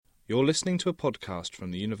You're listening to a podcast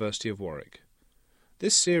from the University of Warwick.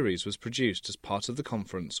 This series was produced as part of the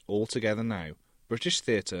conference All Together Now, British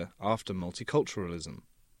Theatre After Multiculturalism.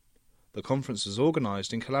 The conference was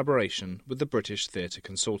organised in collaboration with the British Theatre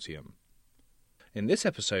Consortium. In this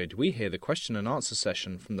episode, we hear the question and answer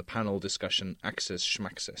session from the panel discussion Access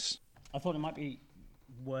Schmaccess. I thought it might be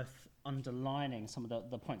worth underlining some of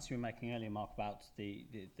the points you were making earlier, Mark, about the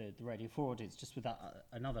Radio 4 audience, just with that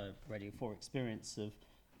another Radio 4 experience of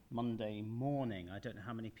Monday morning. I don't know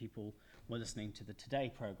how many people were listening to the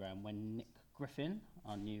Today programme when Nick Griffin,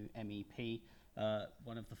 our new MEP,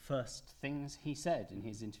 one of the first things he said in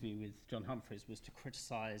his interview with John Humphreys was to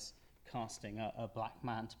criticise casting a black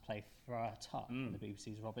man to play Friar Tuck in the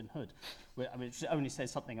BBC's Robin Hood. I mean, it only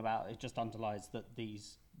says something about, it just underlines that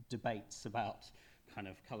these debates about kind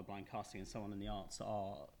of colourblind casting and so on in the arts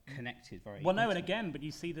are connected very well, no, and again, but you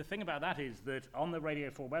see, the thing about that is that on the Radio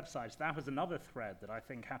 4 websites, that was another thread that I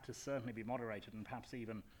think had to certainly be moderated and perhaps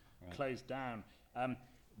even closed down,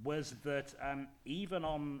 was that even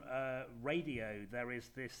on radio, there is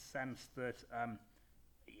this sense that,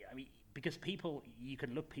 I mean, because people, you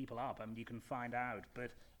can look people up and you can find out,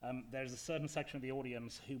 but there's a certain section of the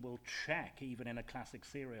audience who will check, even in a classic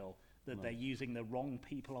serial, that they're using the wrong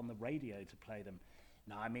people on the radio to play them.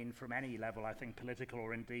 Now, I mean, from any level, I think political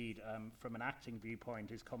or indeed from an acting viewpoint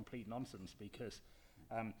is complete nonsense because,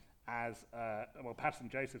 as Patterson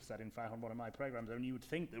Joseph said, in fact, on one of my programs, I mean, you would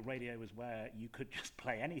think that radio was where you could just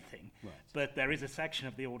play anything, but there is a section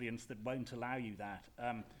of the audience that won't allow you that.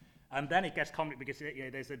 And then it gets complicated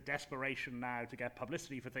because there's a desperation now to get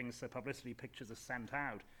publicity for things, so publicity pictures are sent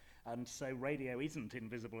out. And so radio isn't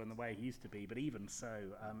invisible in the way it used to be, but even so,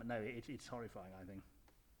 it's horrifying, I think.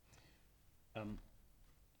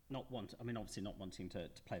 Obviously not wanting to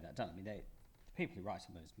play that down. I mean, the people who write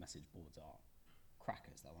on those message boards are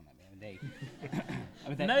crackers, though, aren't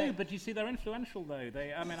they? But you see, they're influential, though.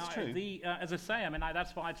 It's true. As I say,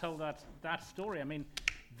 that's why I told that story. I mean,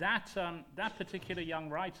 that particular young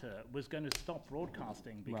writer was going to stop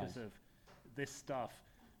broadcasting because of this stuff.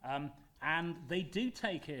 And they do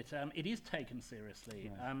take it. It is taken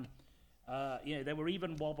seriously. Right. There were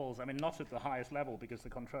even wobbles. I mean, not at the highest level because the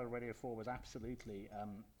control of Radio 4 was absolutely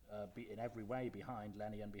in every way behind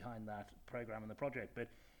Lenny and behind that program and the project. But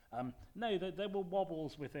there were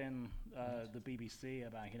wobbles within the BBC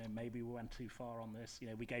about maybe we went too far on this.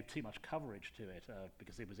 We gave too much coverage to it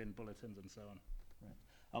because it was in bulletins and so on. Right.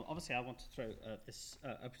 Obviously, I want to throw this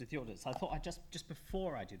open to the audience. I thought just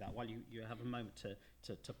before I do that, while you have a moment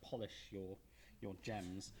to polish your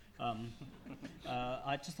gems,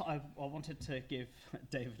 I just thought I wanted to give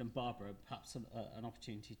David and Barbara perhaps an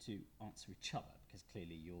opportunity to answer each other, because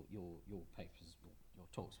clearly your papers, your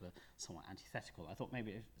talks were somewhat antithetical. I thought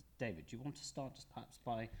maybe, David, do you want to start just perhaps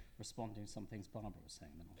by responding to some things Barbara was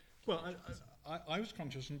saying? Well, I was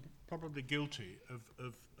conscious and probably guilty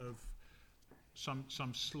of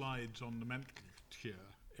some slides on nomenclature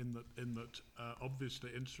in that obviously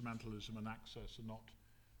instrumentalism and access are not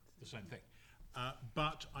the same thing.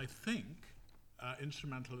 But I think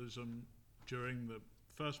instrumentalism during the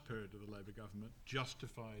first period of the Labour government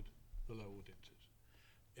justified the low audiences.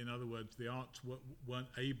 In other words, the arts weren't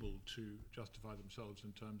able to justify themselves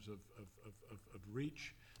in terms of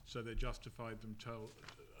reach, so they justified them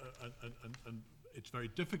and it's very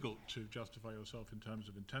difficult to justify yourself in terms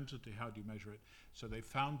of intensity. How do you measure it? So they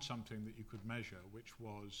found something that you could measure, which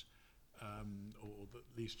was, or that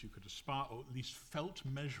at least you could aspire, or at least felt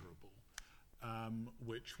measurable,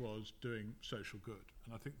 which was doing social good.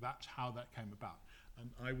 And I think that's how that came about. And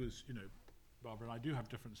I was, Barbara and I do have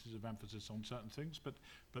differences of emphasis on certain things, but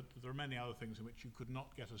there are many other things in which you could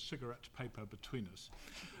not get a cigarette paper between us.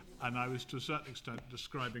 And I was to a certain extent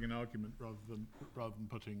describing an argument rather than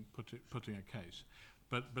putting a case.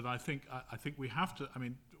 But I think we have to. I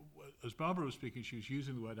mean, as Barbara was speaking, she was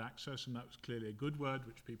using the word access, and that was clearly a good word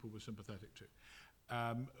which people were sympathetic to.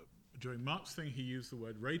 During Mark's thing, he used the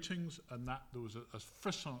word ratings, and that there was a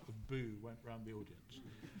frisson of boo went round the audience.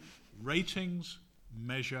 Ratings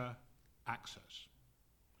measure access.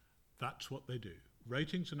 That's what they do.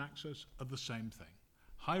 Ratings and access are the same thing.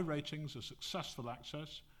 High ratings are successful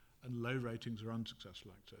access, and low ratings are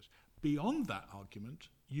unsuccessful access. Beyond that argument,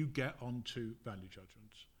 you get onto value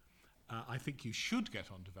judgments. I think you should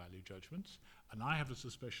get onto value judgments, and I have a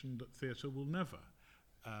suspicion that theatre will never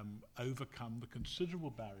overcome the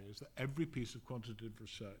considerable barriers that every piece of quantitative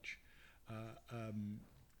research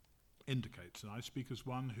indicates. And I speak as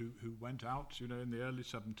one who went out, in the early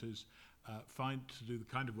 70s, to do the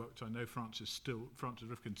kind of work which I know Frances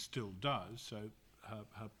Rifkin still does, so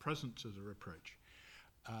her presence is a reproach.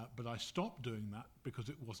 But I stopped doing that because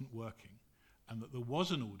it wasn't working. and that there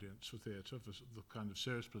was an audience for theatre, for the kind of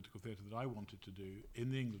serious political theatre that I wanted to do in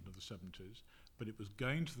the England of the 70s, but it was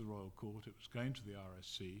going to the Royal Court, it was going to the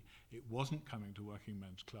RSC, it wasn't coming to working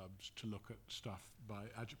men's clubs to look at stuff by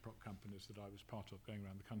agitprop companies that I was part of going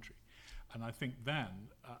around the country. And I think then,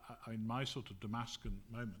 my sort of Damascus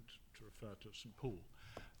moment, to refer to St. Paul,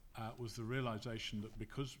 was the realization that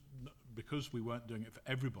because we weren't doing it for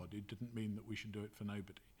everybody didn't mean that we should do it for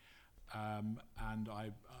nobody. And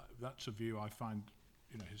that's a view I find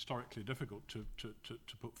historically difficult to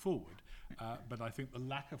put forward. But I think the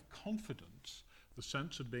lack of confidence, the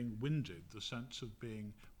sense of being winded, the sense of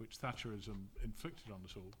being, which Thatcherism inflicted on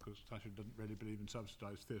us all, because Thatcher didn't really believe in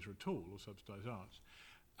subsidised theatre at all, or subsidised arts,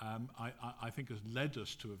 I think has led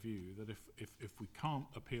us to a view that if we can't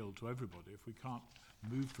appeal to everybody, if we can't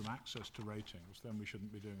move from access to ratings, then we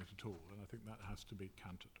shouldn't be doing it at all. And I think that has to be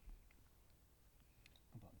countered.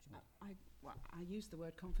 I use the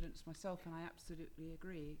word confidence myself, and I absolutely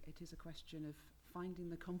agree. It is a question of finding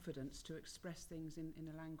the confidence to express things in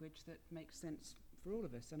a language that makes sense for all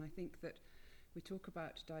of us. And I think that we talk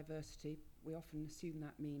about diversity, we often assume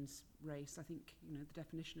that means race. I think the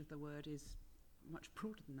definition of the word is much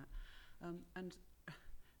broader than that. And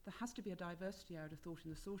there has to be a diversity, I would have thought, in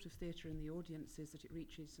the sort of theatre and the audiences that it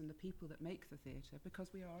reaches and the people that make the theatre,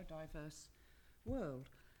 because we are a diverse world.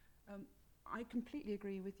 I completely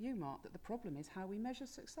agree with you, Mark, that the problem is how we measure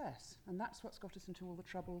success, and that's what's got us into all the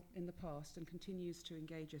trouble in the past and continues to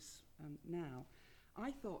engage us now.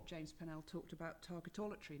 I thought James Pennell talked about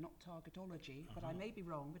targetology, not targetology, but I may be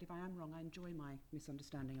wrong, but if I am wrong, I enjoy my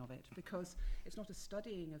misunderstanding of it, because it's not a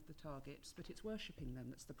studying of the targets, but it's worshipping them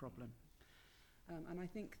that's the problem. And I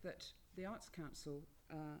think that the Arts Council,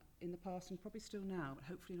 in the past and probably still now, but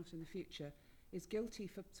hopefully not in the future, is guilty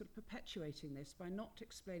for sort of perpetuating this by not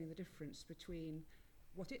explaining the difference between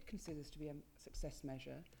what it considers to be a success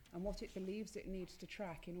measure and what it believes it needs to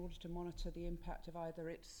track in order to monitor the impact of either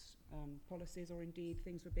its policies or indeed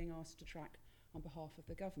things we're being asked to track on behalf of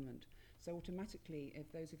the government. So automatically, if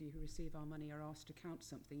those of you who receive our money are asked to count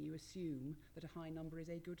something, you assume that a high number is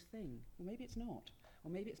a good thing. Well, maybe it's not. Or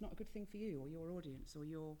maybe it's not a good thing for you or your audience or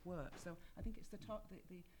your work. So I think it's the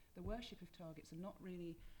worship of targets and not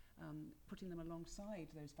really putting them alongside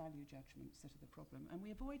those value judgments that are the problem. And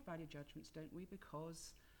we avoid value judgments, don't we,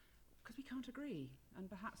 because we can't agree. And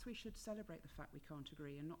perhaps we should celebrate the fact we can't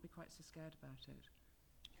agree and not be quite so scared about it.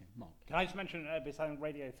 Okay, Mark. Can I just mention, besides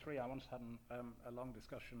Radio 3, I once had a long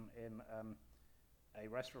discussion in a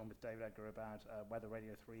restaurant with David Edgar about whether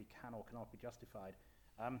Radio 3 can or cannot be justified.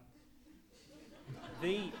 How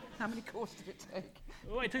many courses did it take?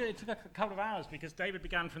 Well, it took a couple of hours because David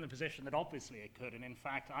began from the position that obviously it could, and in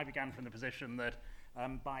fact I began from the position that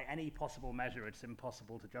by any possible measure it's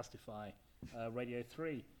impossible to justify Radio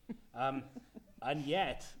 3. And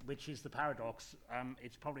yet, which is the paradox,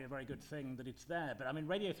 it's probably a very good thing that it's there. But I mean,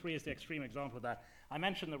 Radio 3 is the extreme example of that. I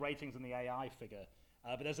mentioned the ratings and the AI figure,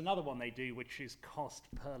 but there's another one they do which is cost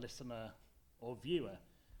per listener or viewer,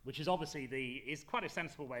 which is obviously is quite a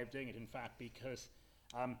sensible way of doing it, in fact, because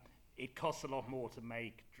it costs a lot more to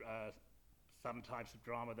make some types of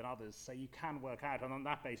drama than others. So you can work out, and on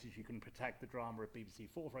that basis you can protect the drama at BBC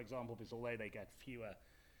 4, for example, because although they get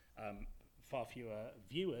far fewer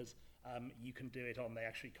viewers, you can do it on, they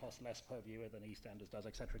actually cost less per viewer than EastEnders does,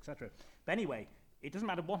 etc., etc. But anyway, it doesn't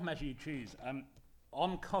matter what measure you choose.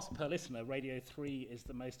 On cost per listener, Radio 3 is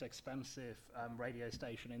the most expensive radio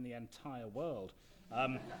station in the entire world.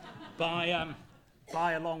 By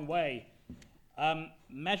a long way,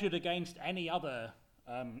 measured against any other.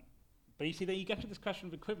 But you see, that you get to this question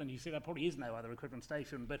of equivalent. You see, there probably is no other equivalent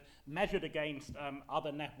station, but measured against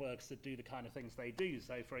other networks that do the kind of things they do.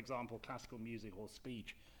 So, for example, classical music or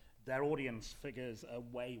speech, their audience figures are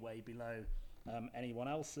way, way below anyone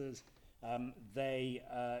else's. They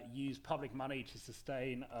use public money to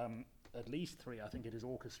sustain at least 3, I think it is,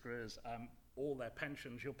 orchestras. All their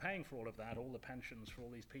pensions, you're paying for all of that, all the pensions for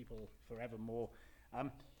all these people forevermore.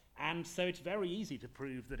 And so it's very easy to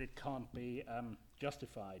prove that it can't be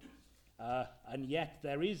justified. And yet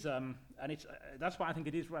there is, and it's that's why I think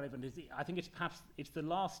it is relevant. I think it's the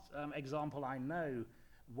last example I know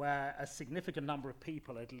where a significant number of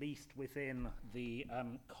people, at least within the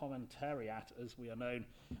commentariat, as we are known,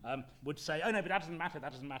 would say, oh no, but that doesn't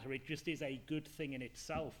matter, it just is a good thing in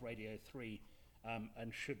itself, Radio 3,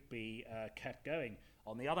 and should be kept going.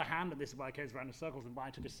 On the other hand, and this is why it goes around in circles and why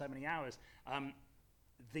it took us so many hours,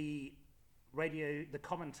 the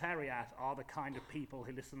commentariat are the kind of people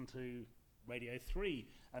who listen to Radio 3,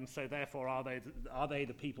 and so therefore are they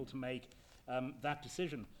the people to make that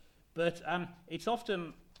decision. But it's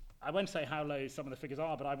often I won't say how low some of the figures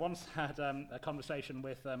are, but I once had a conversation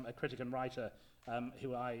with a critic and writer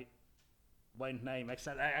who I won't name,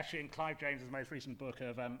 except actually in Clive James's most recent book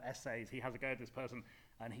of essays, he has a go at this person,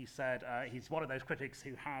 and he said he's one of those critics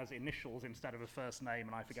who has initials instead of a first name,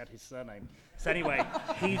 and I forget his surname. So anyway,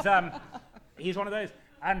 he's one of those,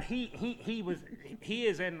 and he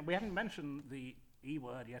is in. We haven't mentioned the E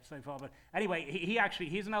word yet so far, but anyway,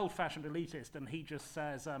 he's an old-fashioned elitist, and he just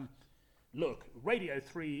says, look, Radio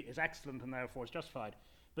 3 is excellent and therefore it's justified.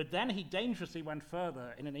 But then he dangerously went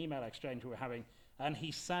further in an email exchange we were having, and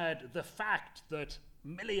he said the fact that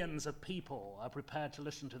millions of people are prepared to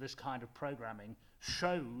listen to this kind of programming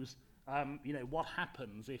shows, what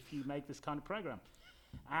happens if you make this kind of program.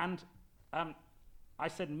 And I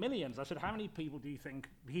said millions. I said, how many people do you think,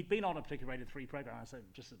 he'd been on a particular Radio 3 program, I said,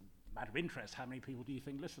 just a matter of interest, how many people do you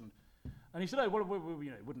think listened? And he said, it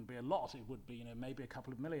wouldn't be a lot, it would be, maybe a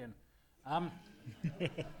couple of million. And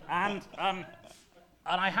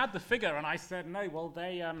I had the figure, and I said, no, well,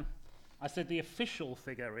 I said the official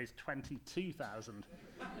figure is 22,000.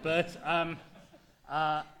 But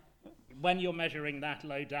when you're measuring that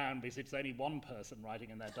low down, because it's only one person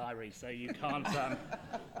writing in their diary, so you can't...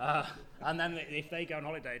 and then if they go on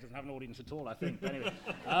holiday, it doesn't have an audience at all, I think. But anyway.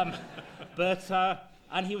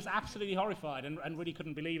 And he was absolutely horrified and really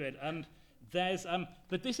couldn't believe it. And there's...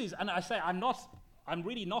 but this is... And I say, I'm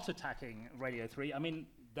really not attacking Radio 3. I mean,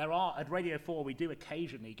 at Radio 4, we do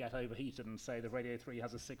occasionally get overheated and say that Radio 3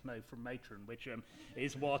 has a sick note from Matron, which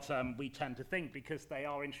is what we tend to think, because they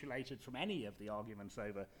are insulated from any of the arguments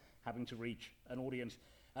over having to reach an audience.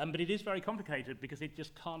 But it is very complicated, because it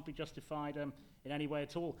just can't be justified in any way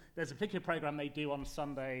at all. There's a particular program they do on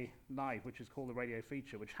Sunday night, which is called the Radio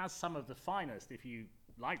Feature, which has some of the finest, if you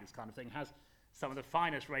like this kind of thing, has some of the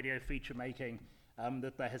finest radio feature making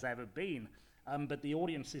that there has ever been. But the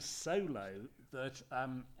audience is so low that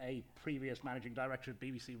a previous managing director of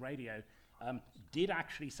BBC Radio did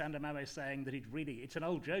actually send a memo saying that it's an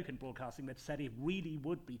old joke in broadcasting that said it really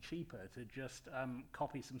would be cheaper to just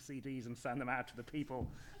copy some CDs and send them out to the people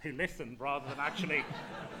who listen rather than actually...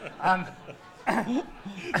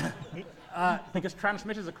 because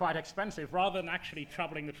transmitters are quite expensive, rather than actually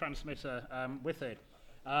troubling the transmitter with it.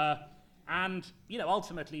 And,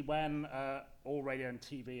 ultimately when all radio and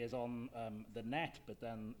TV is on the net, but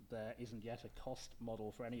then there isn't yet a cost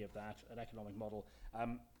model for any of that, an economic model,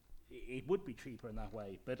 it would be cheaper in that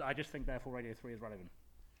way. But I just think, therefore, Radio 3 is relevant.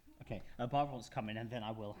 Okay, Barbara wants to come in, and then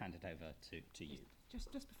I will hand it over to you.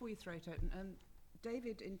 Just before you throw it open,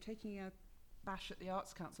 David, in taking a bash at the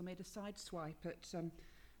Arts Council, made a side swipe at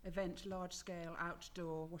event, large-scale,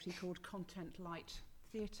 outdoor, what he called content-light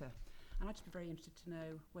theatre. And I'd just be very interested to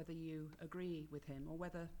know whether you agree with him, or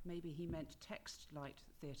whether maybe he meant text-light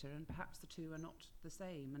theatre, and perhaps the two are not the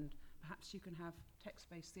same, and perhaps you can have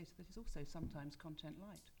text-based theatre that is also sometimes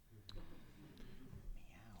content-light.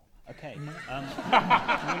 Okay.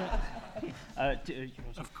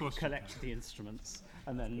 Of course. Collect the instruments,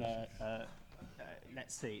 and then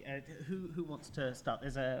let's see. Who wants to start?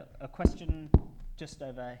 There's a question just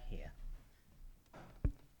over here.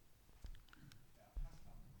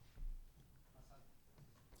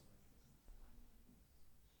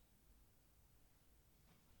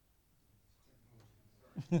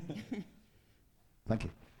 Thank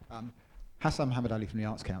you. Hassan Mohammed Ali from the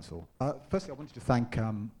Arts Council. Firstly, I wanted to thank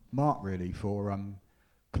Mark, really, for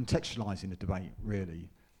contextualising the debate, really,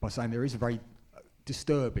 by saying there is a very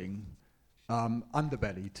disturbing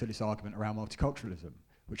underbelly to this argument around multiculturalism,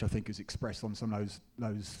 which I think is expressed on some of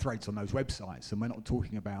those threads on those websites. And we're not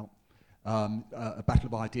talking about a battle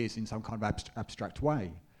of ideas in some kind of abstract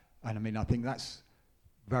way. And I mean, I think that's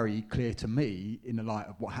very clear to me in the light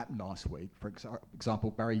of what happened last week. For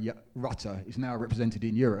example, Barry Rutter is now represented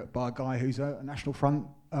in Europe by a guy who's a National Front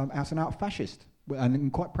out-and-out fascist, and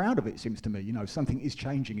I'm quite proud of it, it seems to me. Something is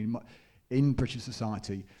changing in British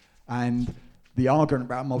society, and the argument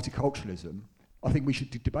about multiculturalism, I think we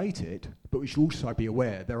should debate it, but we should also be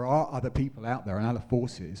aware there are other people out there and other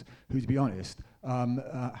forces who, to be honest,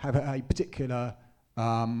 have a particular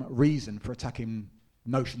reason for attacking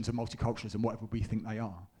notions of multiculturalism, whatever we think they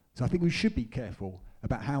are. So I think we should be careful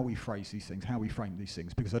about how we phrase these things, how we frame these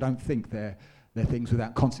things, because I don't think they're things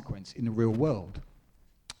without consequence in the real world.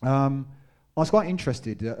 I was quite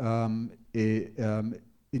interested in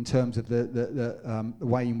terms of the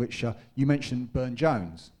way in which you mentioned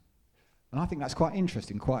Burne-Jones. And I think that's quite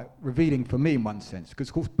interesting, quite revealing for me in one sense, because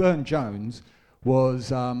of course Burne-Jones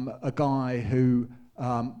was a guy who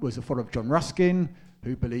was a follower of John Ruskin,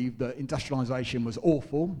 who believed that industrialisation was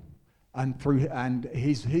awful, and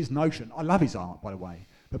his notion, I love his art, by the way,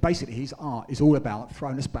 but basically his art is all about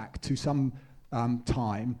throwing us back to some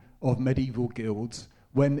time of medieval guilds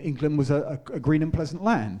when England was a green and pleasant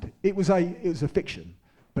land. It was a fiction,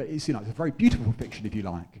 but it's a very beautiful fiction, if you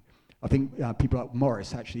like. I think people like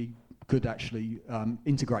Morris could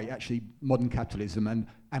integrate modern capitalism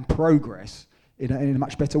and progress in a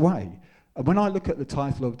much better way. And when I look at the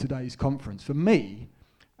title of today's conference, for me,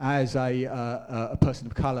 as a person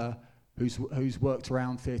of colour who's worked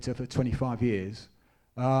around theatre for 25 years,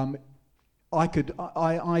 I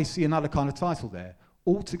see another kind of title there.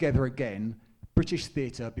 Altogether again, British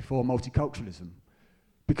theatre before multiculturalism.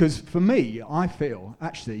 Because for me, I feel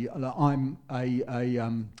actually that I'm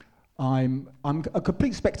a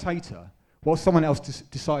complete spectator while someone else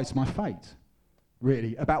decides my fate,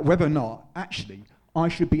 really, about whether or not actually I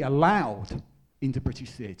should be allowed into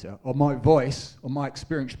British theatre, or my voice or my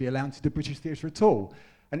experience should be allowed into British theatre at all.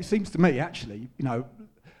 And it seems to me, actually,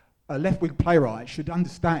 a left-wing playwright should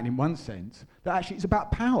understand in one sense that actually it's about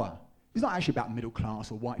power. It's not actually about middle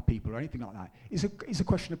class or white people or anything like that. It's a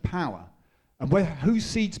question of power. And who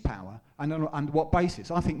cedes power and on what basis.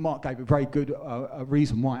 I think Mark gave a very good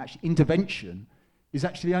reason why actually intervention is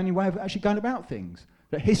actually the only way of actually going about things.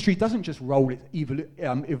 That history doesn't just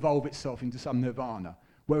evolve itself into some nirvana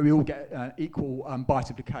where we all get equal bite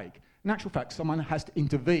of the cake. In actual fact, someone has to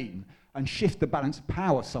intervene and shift the balance of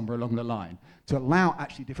power somewhere along the line to allow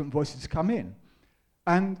actually different voices to come in.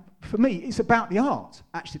 And for me, it's about the art,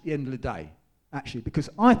 actually, at the end of the day, actually, because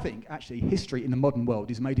I think, actually, history in the modern world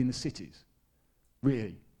is made in the cities,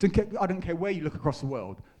 really. I don't care where you look across the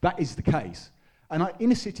world, that is the case. And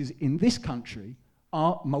inner cities in this country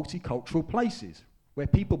are multicultural places where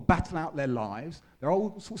people battle out their lives, there are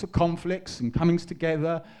all sorts of conflicts and comings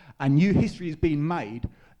together, and new history is being made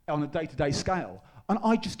on a day-to-day scale. And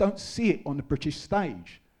I just don't see it on the British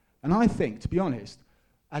stage. And I think, to be honest,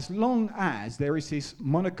 as long as there is this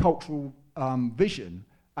monocultural vision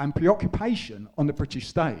and preoccupation on the British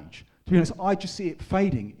stage, to be honest, I just see it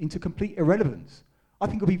fading into complete irrelevance. I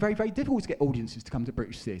think it'll be very, very difficult to get audiences to come to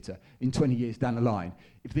British theatre in 20 years down the line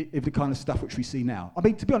if the kind of stuff which we see now. I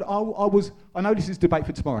mean, to be honest, I know this is debate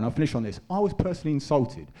for tomorrow, and I'll finish on this. I was personally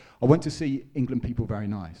insulted. I went to see England People Very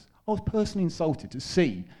Nice. I was personally insulted to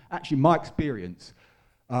see, actually, my experience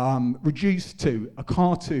reduced to a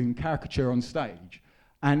cartoon caricature on stage.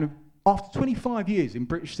 And after 25 years in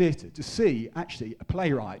British theatre, to see, actually, a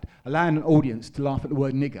playwright allowing an audience to laugh at the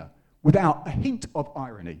word nigger without a hint of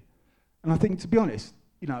irony. And I think, to be honest,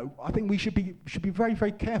 I think we should be very,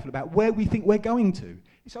 very careful about where we think we're going to.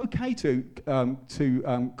 It's okay to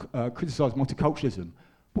criticise multiculturalism,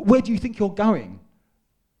 but where do you think you're going?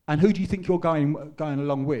 And who do you think you're going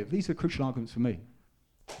along with? These are crucial arguments for me.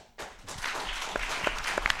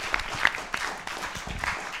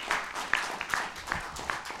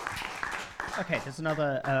 Okay, there's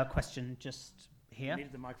another question just here. I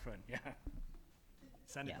needed the microphone, yeah.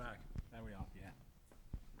 Send it back. There we are, yeah.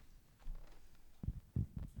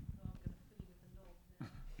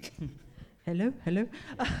 Hello.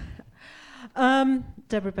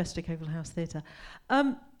 Deborah Bestick, Oval House Theatre.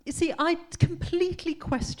 You see, I completely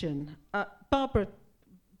question. Barbara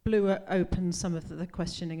blew open some of the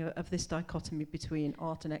questioning of this dichotomy between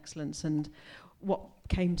art and excellence and what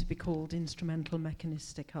came to be called instrumental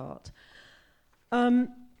mechanistic art. I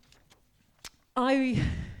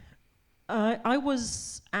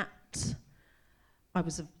was a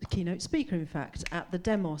keynote speaker, in fact, at the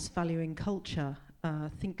Demos Valuing Culture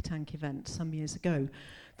think tank event some years ago,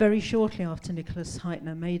 very shortly after Nicholas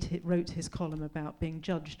Heitner wrote his column about being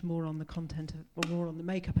judged more on the content or more on the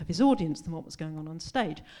makeup of his audience than what was going on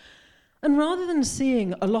stage. And rather than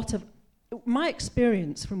seeing a lot of my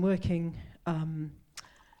experience from working,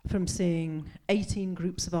 from seeing 18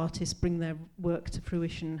 groups of artists bring their work to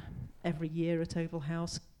fruition every year at Oval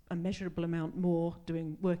House, a measurable amount more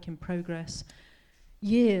doing work in progress,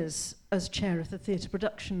 years as chair of the Theatre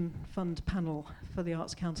Production Fund panel for the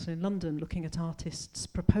Arts Council in London, looking at artists'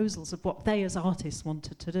 proposals of what they as artists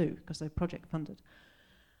wanted to do, because they're project funded.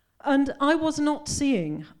 And I was not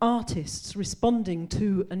seeing artists responding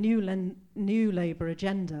to a new Labour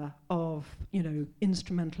agenda of,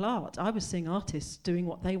 instrumental art. I was seeing artists doing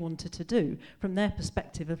what they wanted to do from their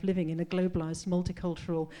perspective of living in a globalised,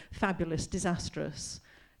 multicultural, fabulous, disastrous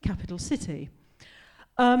capital city.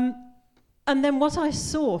 And then what I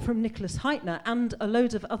saw from Nicholas Heitner and a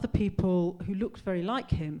load of other people who looked very like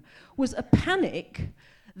him was a panic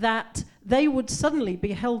that they would suddenly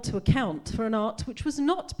be held to account for an art which was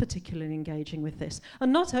not particularly engaging with this.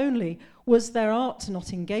 And not only was their art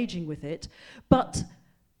not engaging with it, but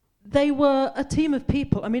they were a team of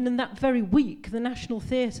people. I mean, in that very week, the National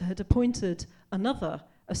Theatre had appointed another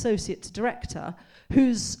associate director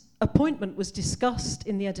whose appointment was discussed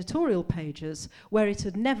in the editorial pages where it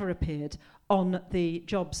had never appeared on the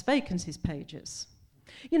jobs vacancies pages.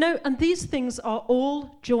 You know, and these things are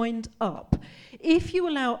all joined up. If you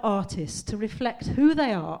allow artists to reflect who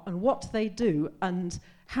they are and what they do and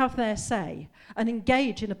have their say and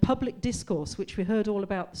engage in a public discourse, which we heard all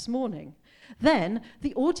about this morning, then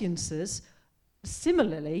the audiences,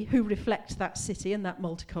 similarly, who reflect that city and that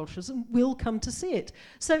multiculturalism, will come to see it.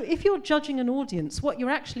 So if you're judging an audience, what you're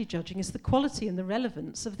actually judging is the quality and the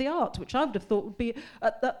relevance of the art, which I would have thought would be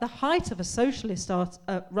at the height of a socialist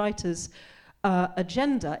writer's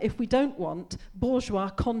agenda if we don't want bourgeois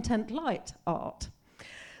content-light art.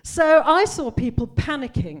 So I saw people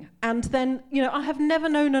panicking, and then, you know, I have never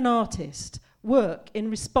known an artist work in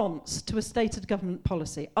response to a stated government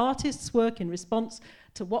policy. Artists work in response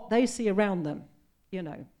to what they see around them, you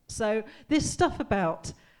know. So this stuff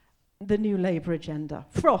about the new Labour agenda,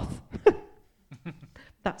 froth.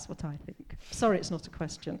 That's what I think. Sorry, it's not a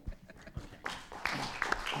question.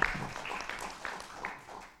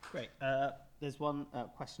 Great. There's one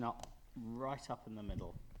question right up in the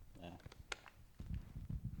middle there.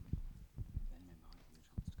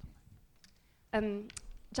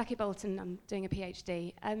 Jackie Bolton, I'm doing a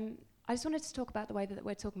PhD. I just wanted to talk about the way that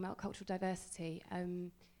we're talking about cultural diversity.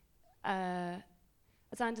 As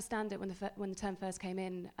I understand it, when the term first came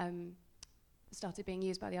in, started being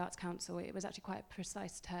used by the Arts Council, it was actually quite a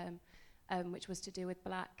precise term, which was to do with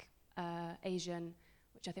Black, Asian,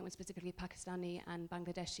 which I think was specifically Pakistani and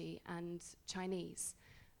Bangladeshi and Chinese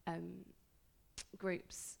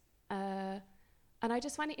groups. And I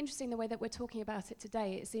just find it interesting the way that we're talking about it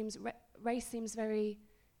today. It seems race seems very.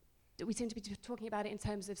 We seem to be talking about it in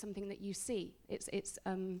terms of something that you see. It's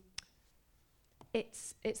an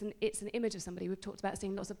image of somebody. We've talked about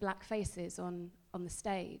seeing lots of black faces on the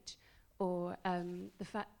stage, or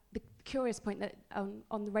the curious point that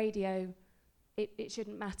on the radio, it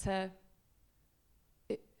shouldn't matter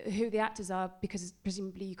who the actors are because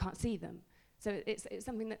presumably you can't see them. So it's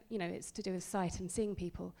something that, you know, it's to do with sight and seeing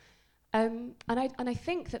people. And I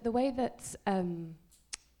think that the way that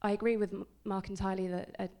I agree with Mark entirely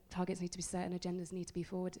that targets need to be set and agendas need to be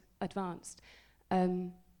forward advanced.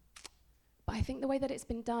 But I think the way that it's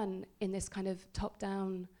been done in this kind of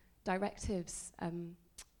top-down directives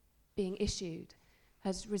being issued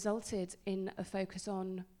has resulted in a focus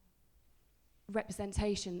on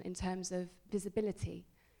representation in terms of visibility.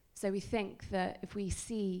 So we think that if we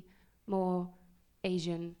see more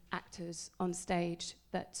Asian actors on stage,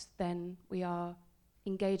 that then we are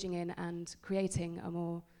engaging in and creating a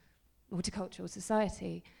more multicultural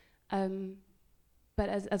society. But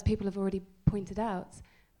as people have already pointed out,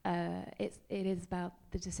 it is about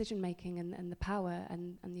the decision making and the power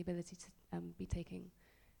and the ability to be taking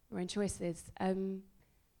our own choices. And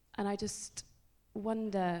I just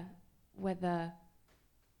wonder whether,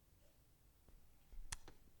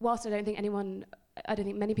 whilst I don't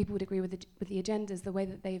think many people would agree with the agendas, the way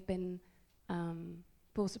that they've been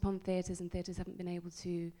forced upon theatres, and theatres haven't been able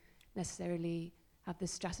to necessarily have the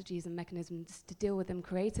strategies and mechanisms to deal with them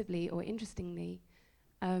creatively or interestingly,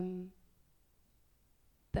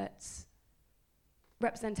 that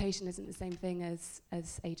representation isn't the same thing as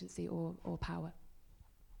agency or power.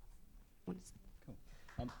 Cool.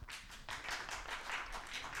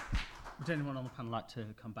 Would anyone on the panel like to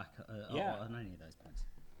come back on any of those points?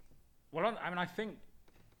 Well, I mean, I think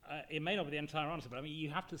it may not be the entire answer, but I mean, you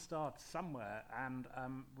have to start somewhere, and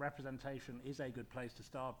representation is a good place to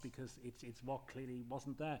start because it's what clearly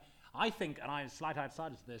wasn't there. I think, and I'm slight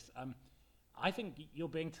outsider to this, I think you're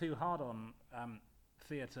being too hard on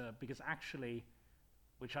theatre because actually,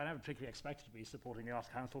 which I never particularly expected to be supporting the Arts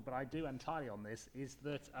Council, but I do entirely on this, is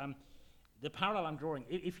that the parallel I'm drawing,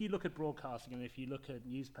 if you look at broadcasting and if you look at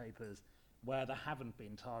newspapers where there haven't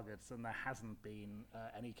been targets and there hasn't been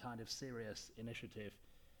any kind of serious initiative,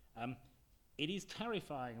 it is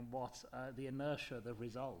terrifying what the inertia, the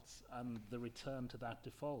results, and the return to that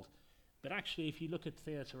default. But actually, if you look at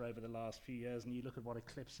theatre over the last few years and you look at what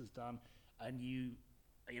Eclipse has done, and you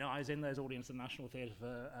know, I was in those audiences at the National Theatre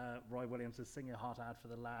for Roy Williams' Sing Your Heart Out for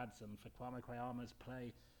the Lads and for Kwame Kweyama's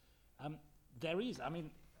play. There is, I mean,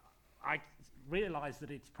 I realise that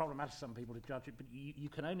it's problematic for some people to judge it, but you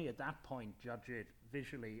can only at that point judge it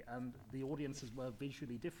visually, and the audiences were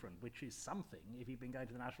visually different, which is something. If you've been going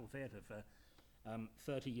to the National Theatre for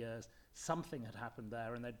 30 years, something had happened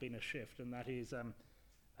there and there'd been a shift, and that is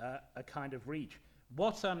a kind of reach.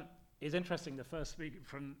 What is interesting, the first speaker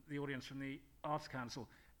from the audience from the Arts Council,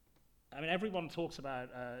 I mean, everyone talks about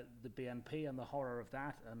the BNP and the horror of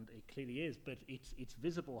that, and it clearly is, but it's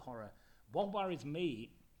visible horror. What worries me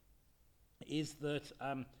is that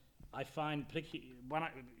I find particularly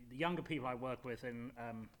the younger people I work with in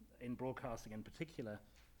broadcasting in particular,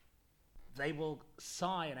 they will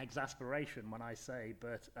sigh in exasperation when I say,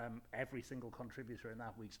 but every single contributor in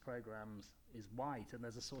that week's programs is white, and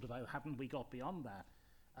there's a sort of, oh, haven't we got beyond that?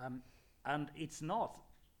 And it's not.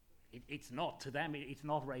 It's not to them. It's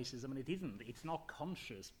not racism, and it isn't. It's not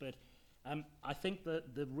conscious. But I think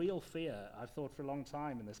that the real fear I've thought for a long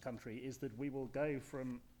time in this country is that we will go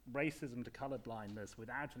from racism to colourblindness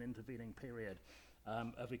without an intervening period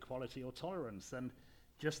of equality or tolerance, and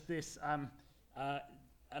just this.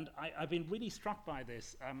 And I've been really struck by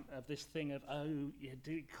this, of this thing of,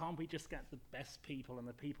 can't we just get the best people and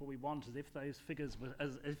the people we want, as if those figures were,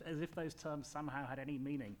 as if those terms somehow had any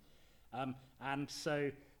meaning. And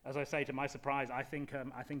so, as I say, to my surprise, I think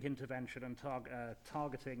intervention and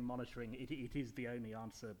targeting, monitoring, it is the only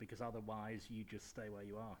answer, because otherwise you just stay where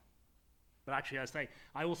you are. But actually,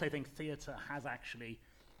 I also think theatre has actually,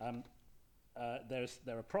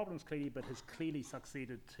 there are problems clearly, but has clearly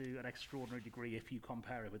succeeded to an extraordinary degree if you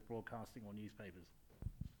compare it with broadcasting or newspapers.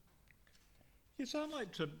 Yes, I'd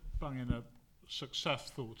like to bung in a success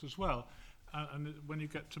thought as well. And when you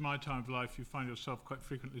get to my time of life, you find yourself quite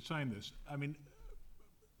frequently saying this. I mean,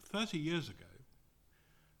 30 years ago,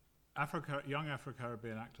 young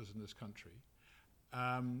Afro-Caribbean actors in this country,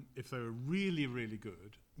 if they were really, really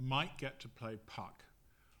good, might get to play Puck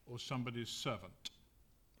or somebody's servant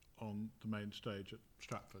on the main stage at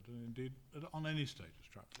Stratford, and indeed on any stage at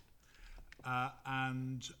Stratford.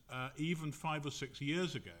 And even 5 or 6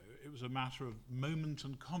 years ago, it was a matter of moment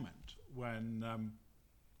and comment when,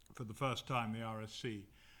 for the first time, the RSC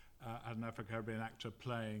had an Afro-Caribbean actor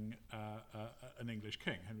playing an English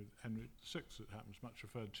king, Henry VI, it happens, much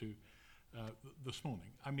referred to this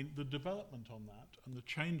morning. I mean, the development on that and the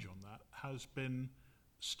change on that has been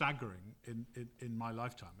staggering in my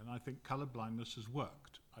lifetime, and I think colourblindness has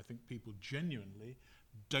worked. I think people genuinely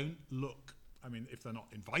don't look. I mean, if they're not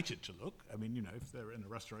invited to look, I mean, you know, if they're in a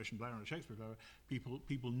Restoration play or a Shakespeare play,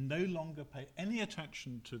 people no longer pay any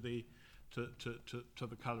attention to the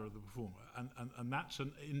colour of the performer, and that's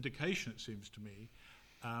an indication, it seems to me,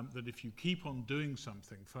 that if you keep on doing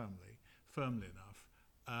something firmly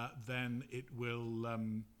enough, then it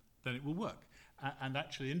will work. And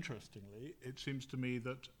actually, interestingly, it seems to me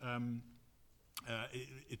that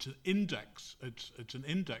it's an index. It's an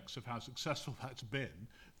index of how successful that's been.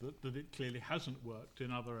 That it clearly hasn't worked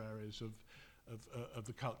in other areas of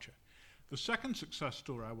the culture. The second success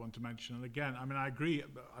story I want to mention, and again, I mean, I agree.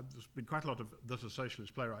 There's been quite a lot of that a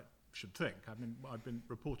socialist playwright should think. I mean, I've been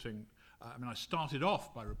reporting. I started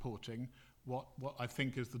off by reporting what I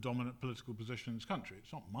think is the dominant political position in this country.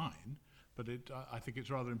 It's not mine. But I think it's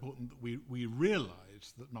rather important that we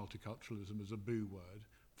realise that multiculturalism is a boo word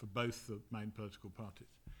for both the main political parties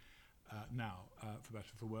now, for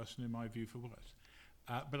better or for worse, and in my view, for worse.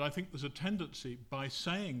 But I think there's a tendency, by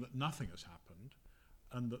saying that nothing has happened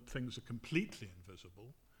and that things are completely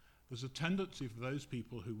invisible, there's a tendency for those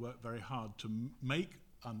people who work very hard to make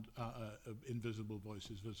invisible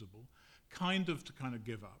voices visible, kind of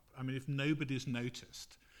give up. I mean, if nobody's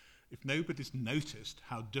noticed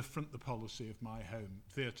how different the policy of my home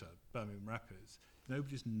theatre, Birmingham Rep, is, if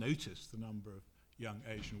nobody's noticed the number of young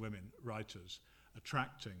Asian women writers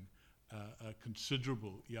attracting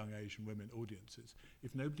considerable young Asian women audiences,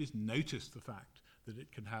 if nobody's noticed the fact that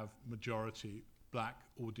it can have majority black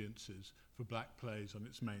audiences for black plays on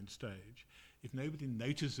its main stage, if nobody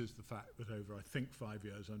notices the fact that over, I think, 5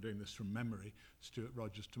 years, I'm doing this from memory, Stuart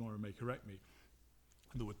Rogers tomorrow may correct me,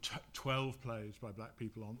 there were 12 plays by black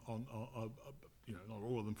people on not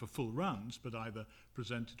all of them for full runs, but either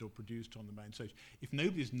presented or produced on the main stage. If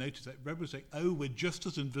nobody's noticed that, everybody say, oh, we're just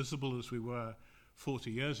as invisible as we were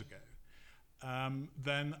 40 years ago,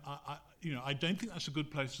 then I don't think that's a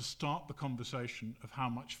good place to start the conversation of how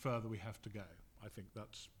much further we have to go. I think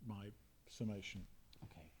that's my summation.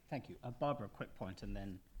 Okay, thank you. Barbara, a quick point, and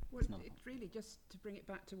then... Well, it really, just to bring it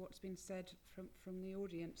back to what's been said from the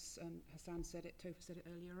audience, Hassan said it, Topher said it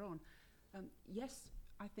earlier on. Yes,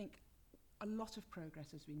 I think a lot of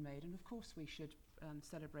progress has been made, and of course we should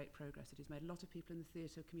celebrate progress that is made. A lot of people in the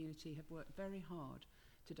theatre community have worked very hard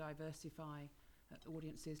to diversify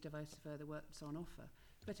audiences, diversify the work that's on offer.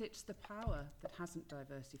 But it's the power that hasn't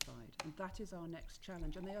diversified, and that is our next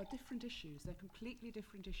challenge. And they are different issues. They're completely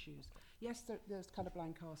different issues. Yes, there's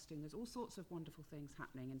colourblind casting. There's all sorts of wonderful things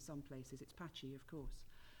happening in some places. It's patchy, of course.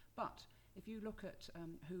 But if you look at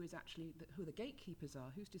who the gatekeepers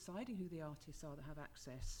are, who's deciding who the artists are that have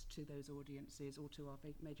access to those audiences or to our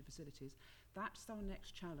big major facilities, that's our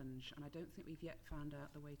next challenge, and I don't think we've yet found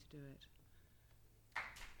out the way to do it.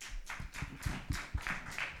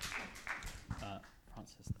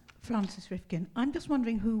 Francis. Frances Rifkin. I'm just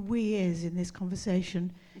wondering who we is in this conversation,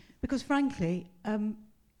 because frankly,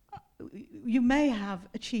 you may have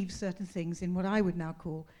achieved certain things in what I would now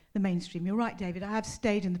call the mainstream. You're right, David, I have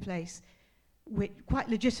stayed in the place which quite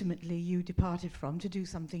legitimately you departed from to do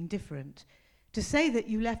something different. To say that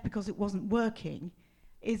you left because it wasn't working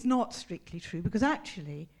is not strictly true, because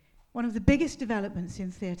actually one of the biggest developments in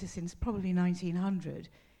theatre since probably 1900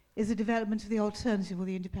 is the development of the alternative or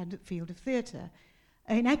the independent field of theatre.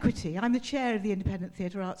 In Equity, I'm the chair of the Independent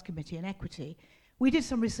Theatre Arts Committee in Equity. We did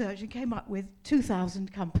some research and came up with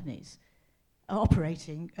 2,000 companies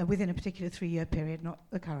operating within a particular 3-year period, not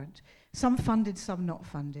the current. Some funded, some not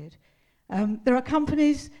funded. There are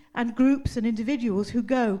companies and groups and individuals who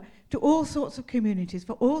go to all sorts of communities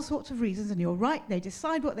for all sorts of reasons, and you're right, they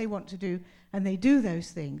decide what they want to do, and they do those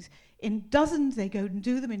things. In dozens, they go and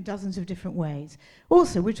do them in dozens of different ways.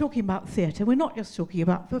 Also, we're talking about theatre, we're not just talking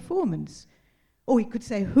about performance. Or we could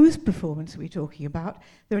say, whose performance are we talking about?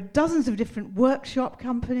 There are dozens of different workshop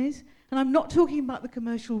companies, and I'm not talking about the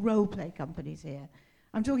commercial role-play companies here.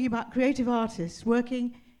 I'm talking about creative artists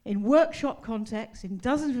working in workshop contexts in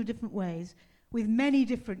dozens of different ways with many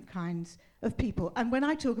different kinds of people. And when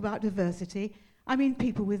I talk about diversity, I mean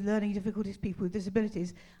people with learning difficulties, people with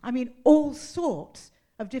disabilities. I mean all sorts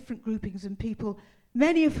of different groupings and people,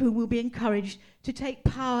 many of whom will be encouraged to take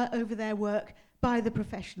power over their work by the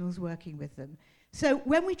professionals working with them. So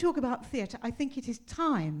when we talk about theatre, I think it is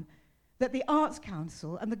time that the Arts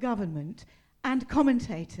Council and the government and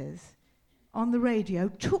commentators on the radio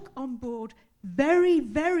took on board very,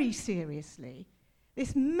 very seriously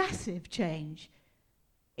this massive change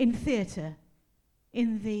in theatre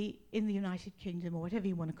in the United Kingdom, or whatever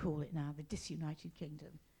you want to call it now, the disunited kingdom.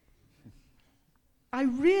 I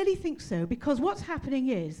really think so, because what's happening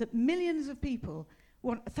is that millions of people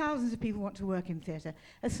thousands of people want to work in theatre.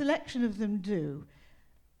 A selection of them do.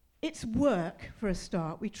 It's work, for a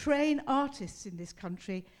start. We train artists in this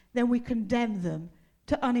country, then we condemn them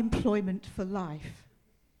to unemployment for life.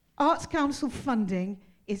 Arts Council funding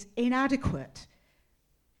is inadequate.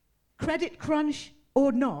 Credit crunch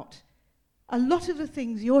or not, a lot of the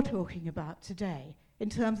things you're talking about today, in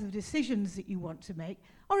terms of decisions that you want to make,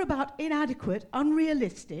 are about inadequate,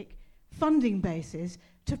 unrealistic funding bases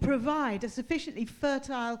to provide a sufficiently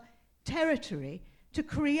fertile territory to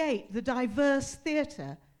create the diverse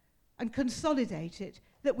theatre and consolidate it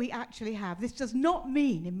that we actually have. This does not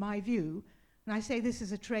mean, in my view, and I say this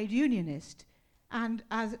as a trade unionist and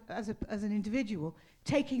as an individual,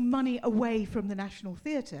 taking money away from the National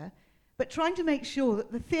Theatre, but trying to make sure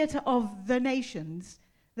that the theatre of the nations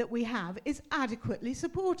that we have is adequately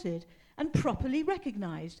supported and properly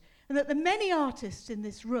recognised, and that the many artists in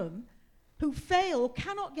this room who fail or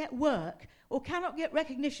cannot get work or cannot get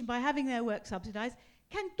recognition by having their work subsidised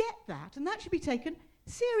can get that, and that should be taken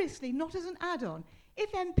seriously, not as an add-on.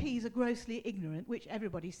 If MPs are grossly ignorant, which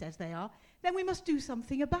everybody says they are, then we must do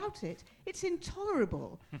something about it. It's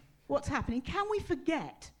intolerable what's happening. Can we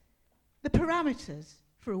forget the parameters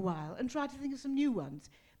for a while and try to think of some new ones?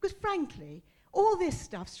 Because frankly, all this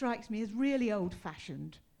stuff strikes me as really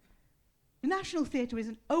old-fashioned. The National Theatre is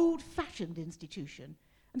an old-fashioned institution,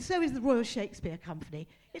 and so is the Royal Shakespeare Company.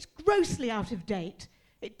 It's grossly out of date.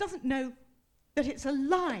 It doesn't know that it's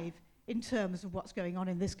alive in terms of what's going on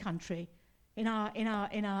in this country, in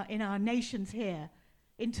our nations here,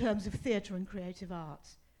 in terms of theatre and creative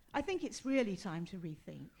arts. I think it's really time to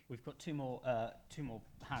rethink. We've got two more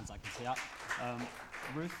hands I can see up.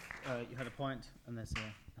 Ruth, you had a point, and there's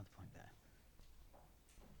another point there.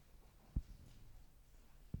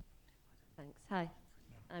 Thanks. Hi,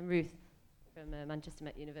 I'm Ruth from Manchester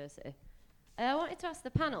Met University. I wanted to ask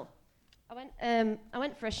the panel. I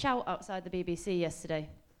went for a shout outside the BBC yesterday.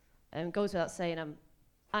 Goes without saying,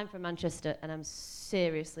 I'm from Manchester, and I'm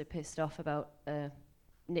seriously pissed off about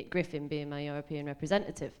Nick Griffin being my European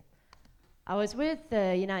representative. I was with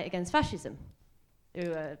Unite Against Fascism,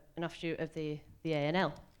 who are an offshoot of the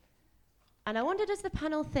ANL. And I wondered, does the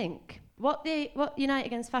panel think what Unite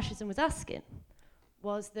Against Fascism was asking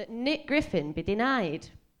was that Nick Griffin be denied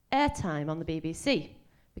airtime on the BBC,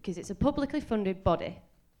 because it's a publicly funded body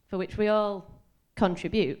for which we all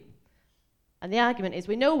contribute. And the argument is,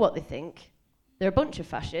 we know what they think, they're a bunch of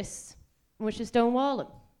fascists, and we should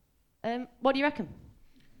stonewall them. What do you reckon?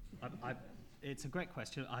 It's a great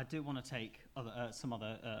question. I do want to take some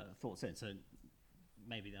other thoughts in, so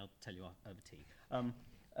maybe they'll tell you over tea.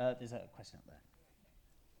 There's a question up there.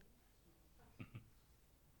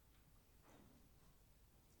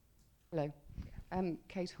 Hello.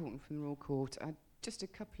 Kate Horton from the Royal Court. Just a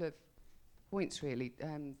couple of points, really.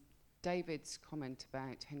 David's comment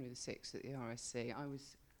about Henry VI at the RSC.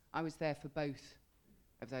 I was there for both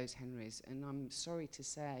of those Henrys. And I'm sorry to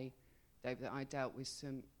say, Dave, that I dealt with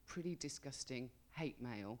some pretty disgusting hate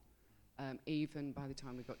mail, even by the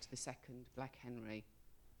time we got to the second Black Henry.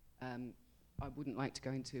 I wouldn't like to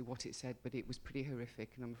go into what it said, but it was pretty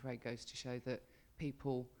horrific, and I'm afraid goes to show that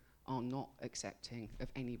people are not accepting of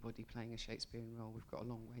anybody playing a Shakespearean role. We've got a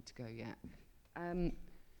long way to go yet.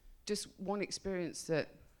 Just one experience that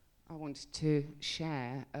I wanted to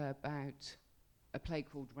share about a play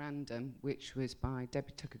called Random, which was by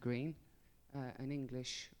Debbie Tucker-Green, an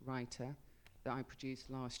English writer that I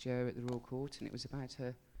produced last year at the Royal Court, and it was about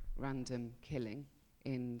a random killing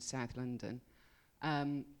in South London.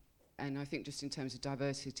 And I think just in terms of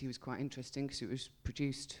diversity, it was quite interesting because it was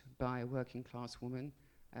produced by a working class woman,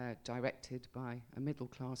 directed by a middle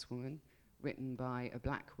class woman, written by a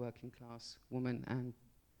black working class woman,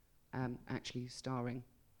 and actually starring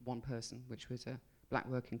one person, which was a black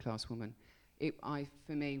working class woman. It,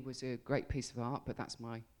 for me, was a great piece of art, but that's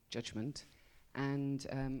my judgment. And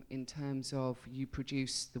in terms of you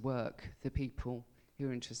produce the work, the people who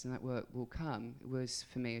are interested in that work will come. It was,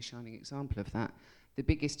 for me, a shining example of that. The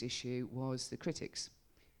biggest issue was the critics,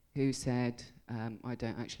 who said, I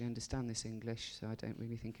don't actually understand this English, so I don't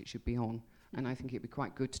really think it should be on. And I think it'd be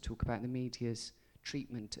quite good to talk about the media's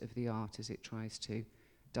treatment of the art as it tries to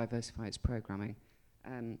diversify its programming.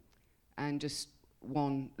 And just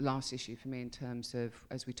one last issue for me in terms of,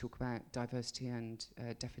 as we talk about diversity and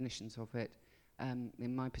definitions of it,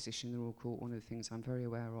 in my position in the Royal Court, one of the things I'm very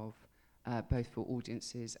aware of, both for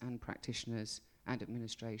audiences and practitioners and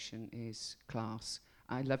administration, is class.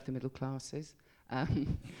 I love the middle classes,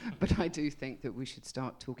 but I do think that we should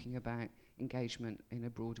start talking about engagement in a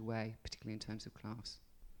broader way, particularly in terms of class.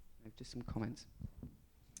 Just some comments.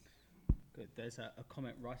 Good. There's a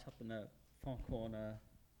comment right up in the far corner,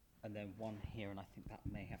 and then one here, and I think that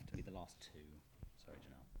may have to be the last two. Sorry,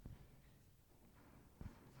 Janelle.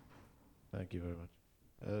 Thank you very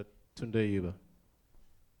much. Tunde Yuba.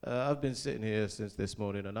 I've been sitting here since this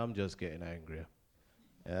morning, and I'm just getting angrier.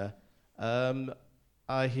 Yeah.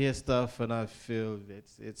 I hear stuff, and I feel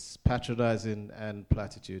it's patronizing and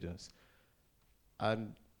platitudinous. A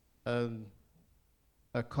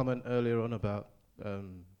comment earlier on about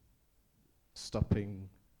stopping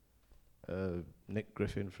Nick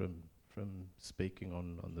Griffin from speaking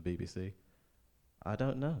on the BBC. I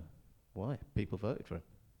don't know why people voted for him.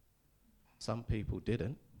 Some people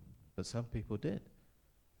didn't, but some people did.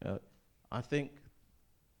 I think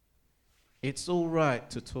it's all right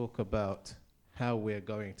to talk about how we're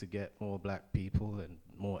going to get more black people and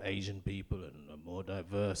more Asian people and a more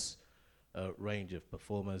diverse range of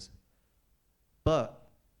performers. But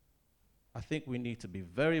I think we need to be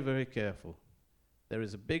very, very careful. There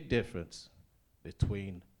is a big difference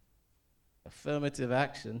between affirmative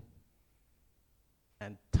action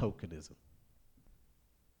and tokenism.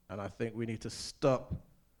 And I think we need to stop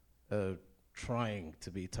trying to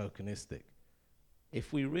be tokenistic.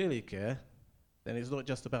 If we really care, then it's not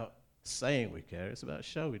just about saying we care, it's about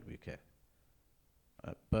showing we care.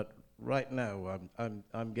 But right now,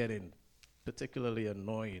 I'm getting particularly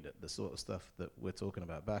annoyed at the sort of stuff that we're talking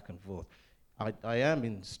about back and forth. I am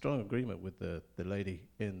in strong agreement with the lady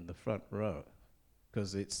in the front row,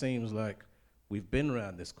 because it seems like we've been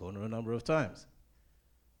around this corner a number of times.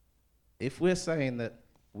 If we're saying that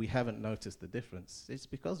we haven't noticed the difference, it's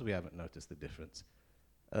because we haven't noticed the difference.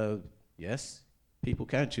 Yes, people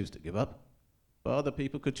can choose to give up, but other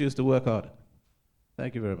people could choose to work harder.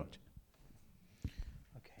 Thank you very much.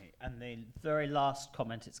 Okay, and the very last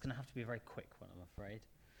comment, it's going to have to be a very quick one, I'm afraid.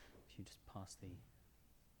 If you just pass the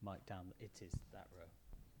mic down, it is that row.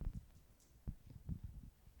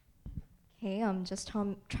 Okay, just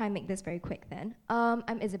try and make this very quick then.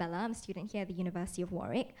 I'm Isabella, I'm a student here at the University of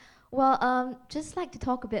Warwick. Well, just like to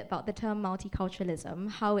talk a bit about the term multiculturalism,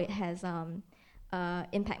 how it has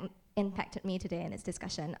impacted me today in this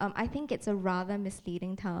discussion. I think it's a rather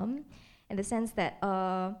misleading term in the sense that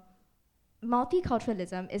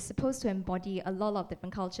multiculturalism is supposed to embody a lot of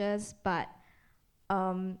different cultures, but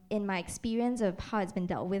in my experience of how it's been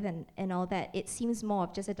dealt with and all that, it seems more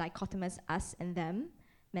of just a dichotomous us and them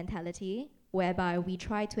mentality, whereby we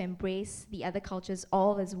try to embrace the other cultures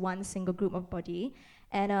all as one single group of body.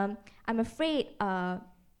 And I'm afraid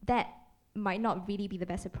that might not really be the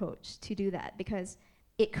best approach to do that, because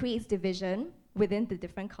it creates division within the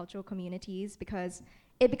different cultural communities, because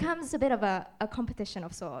it becomes a bit of a competition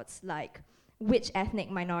of sorts, like which ethnic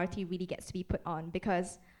minority really gets to be put on,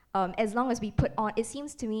 because as long as we put on, it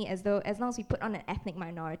seems to me as though as long as we put on an ethnic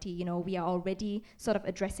minority, you know, we are already sort of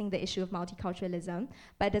addressing the issue of multiculturalism,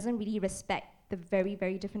 but it doesn't really respect the very,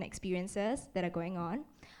 very different experiences that are going on.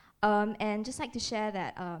 And just like to share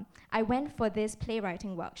that I went for this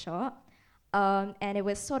playwriting workshop, and it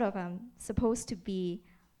was sort of supposed to be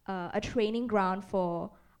a training ground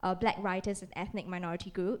for black writers and ethnic minority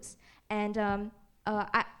groups. And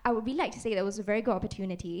I would really like to say that it was a very good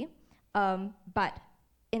opportunity, but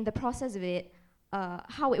in the process of it,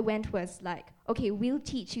 how it went was like, okay, we'll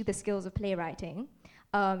teach you the skills of playwriting.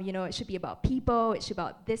 It should be about people, it should be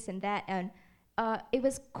about this and that, and it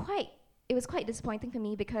was quite disappointing for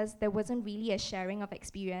me because there wasn't really a sharing of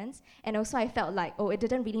experience, and also I felt like, it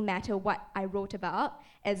didn't really matter what I wrote about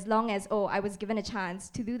as long as I was given a chance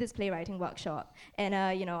to do this playwriting workshop, and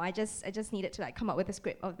I just needed to like come up with a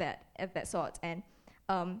script of that sort, and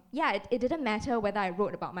it didn't matter whether I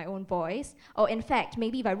wrote about my own voice, or in fact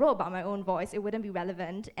maybe if I wrote about my own voice it wouldn't be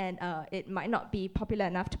relevant, and it might not be popular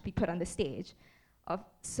enough to be put on the stage.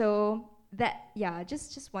 Just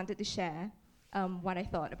wanted to share what I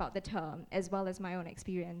thought about the term, as well as my own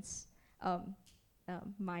experience,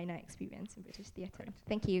 minor experience in British theatre.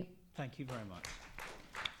 Thank you. Thank you very much.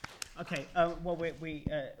 Okay,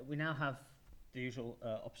 we now have the usual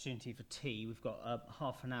opportunity for tea. We've got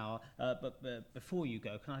half an hour, but before you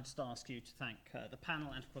go, can I just ask you to thank the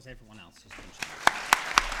panel and, of course, everyone else who's contributed.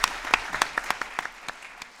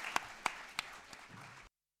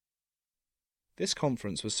 This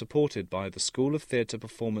conference was supported by the School of Theatre,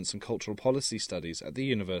 Performance and Cultural Policy Studies at the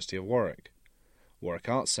University of Warwick, Warwick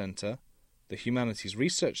Arts Centre, the Humanities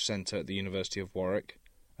Research Centre at the University of Warwick,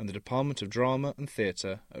 and the Department of Drama and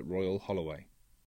Theatre at Royal Holloway.